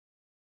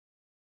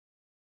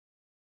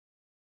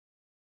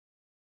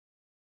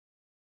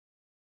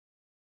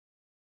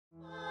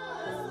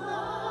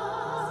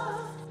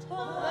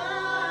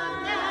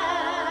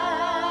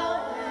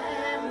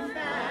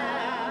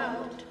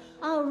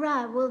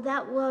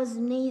That was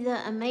neither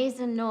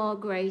amazing nor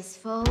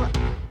graceful.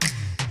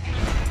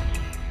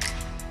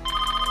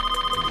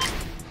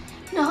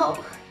 No!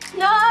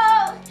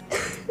 No!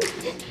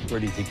 Where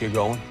do you think you're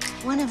going?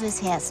 One of us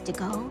has to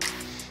go.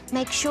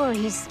 Make sure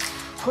he's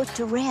put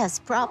to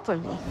rest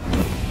properly.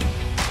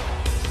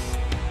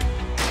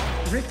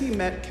 Ricky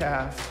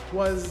Metcalf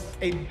was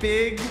a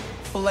big,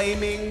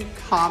 flaming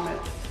comet.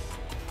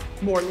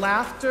 More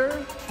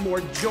laughter,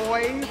 more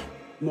joy,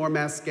 more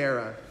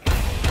mascara.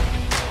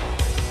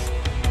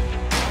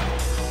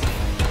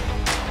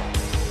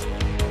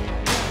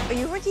 Are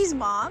you Ricky's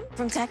mom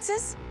from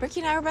Texas? Ricky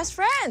and I are best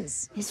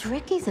friends. Is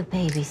Ricky the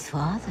baby's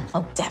father?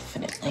 Oh,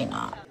 definitely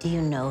not. Do you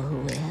know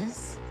who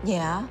is?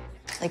 Yeah,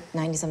 like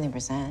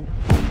 90-something%.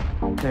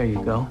 There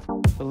you go.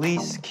 The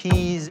lease,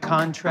 keys,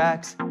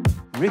 contracts.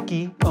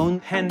 Ricky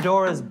owned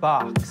Pandora's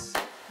box.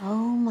 Oh,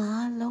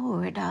 my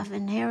Lord, I've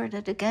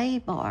inherited a gay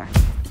bar.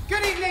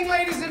 Good evening,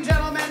 ladies and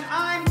gentlemen.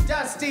 I'm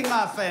Dusty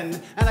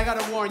Muffin, and I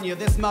gotta warn you,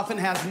 this muffin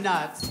has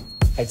nuts.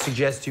 I'd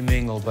suggest you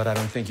mingle, but I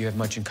don't think you have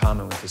much in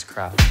common with this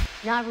crowd.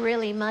 Not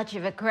really much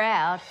of a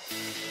crowd.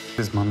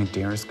 Is Mommy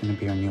Dearest gonna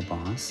be our new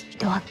boss?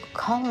 Do I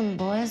call them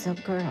boys or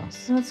girls?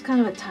 So it's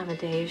kind of a time of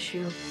day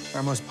issue.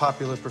 Our most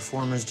popular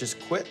performers just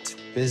quit.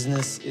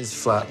 Business is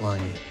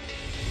flatlining.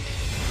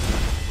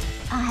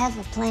 I have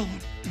a plan.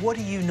 What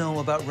do you know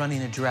about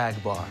running a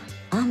drag bar?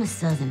 I'm a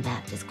Southern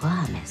Baptist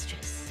choir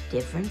mistress.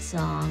 Different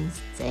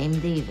songs, same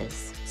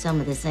divas.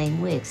 Some of the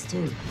same wigs,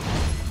 too.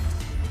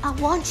 I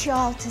want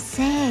y'all to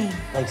sing.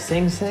 Like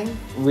sing?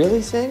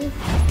 Really sing?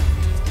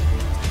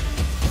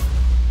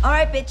 All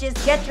right, bitches,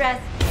 get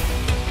dressed.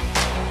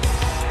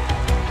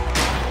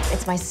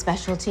 It's my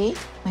specialty.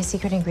 My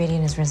secret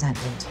ingredient is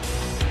resentment.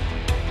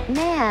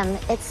 Ma'am,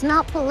 it's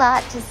not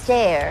polite to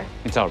stare.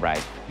 It's all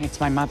right. It's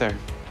my mother.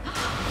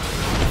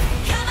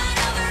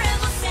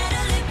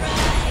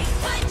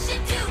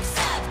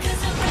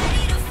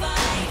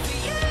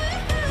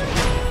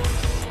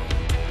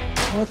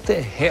 What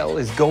the hell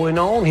is going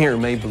on here,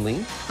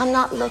 Maybelline? I'm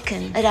not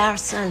looking at our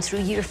son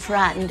through your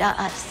frightened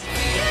eyes.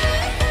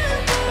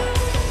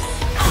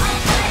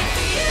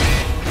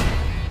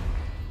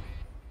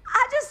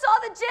 I just saw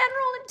the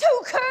general and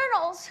 2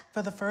 colonels.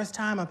 For the first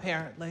time,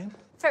 apparently.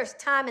 First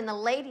time in the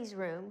ladies'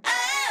 room.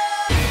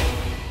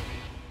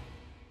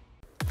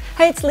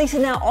 Hey, it's Lisa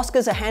now.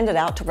 Oscars are handed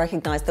out to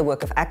recognise the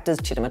work of actors,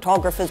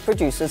 cinematographers,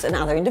 producers and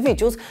other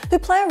individuals who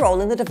play a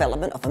role in the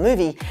development of a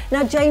movie.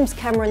 Now, James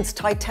Cameron's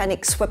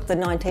Titanic swept the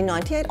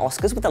 1998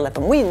 Oscars with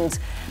 11 wins.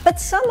 But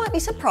some might be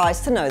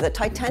surprised to know that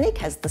Titanic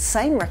has the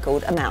same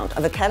record amount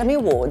of Academy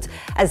Awards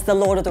as The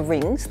Lord of the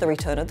Rings, The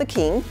Return of the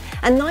King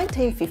and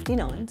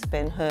 1959's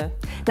Ben-Hur.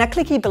 Now,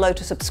 click here below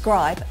to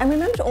subscribe and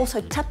remember to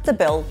also tap the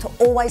bell to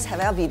always have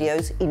our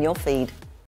videos in your feed.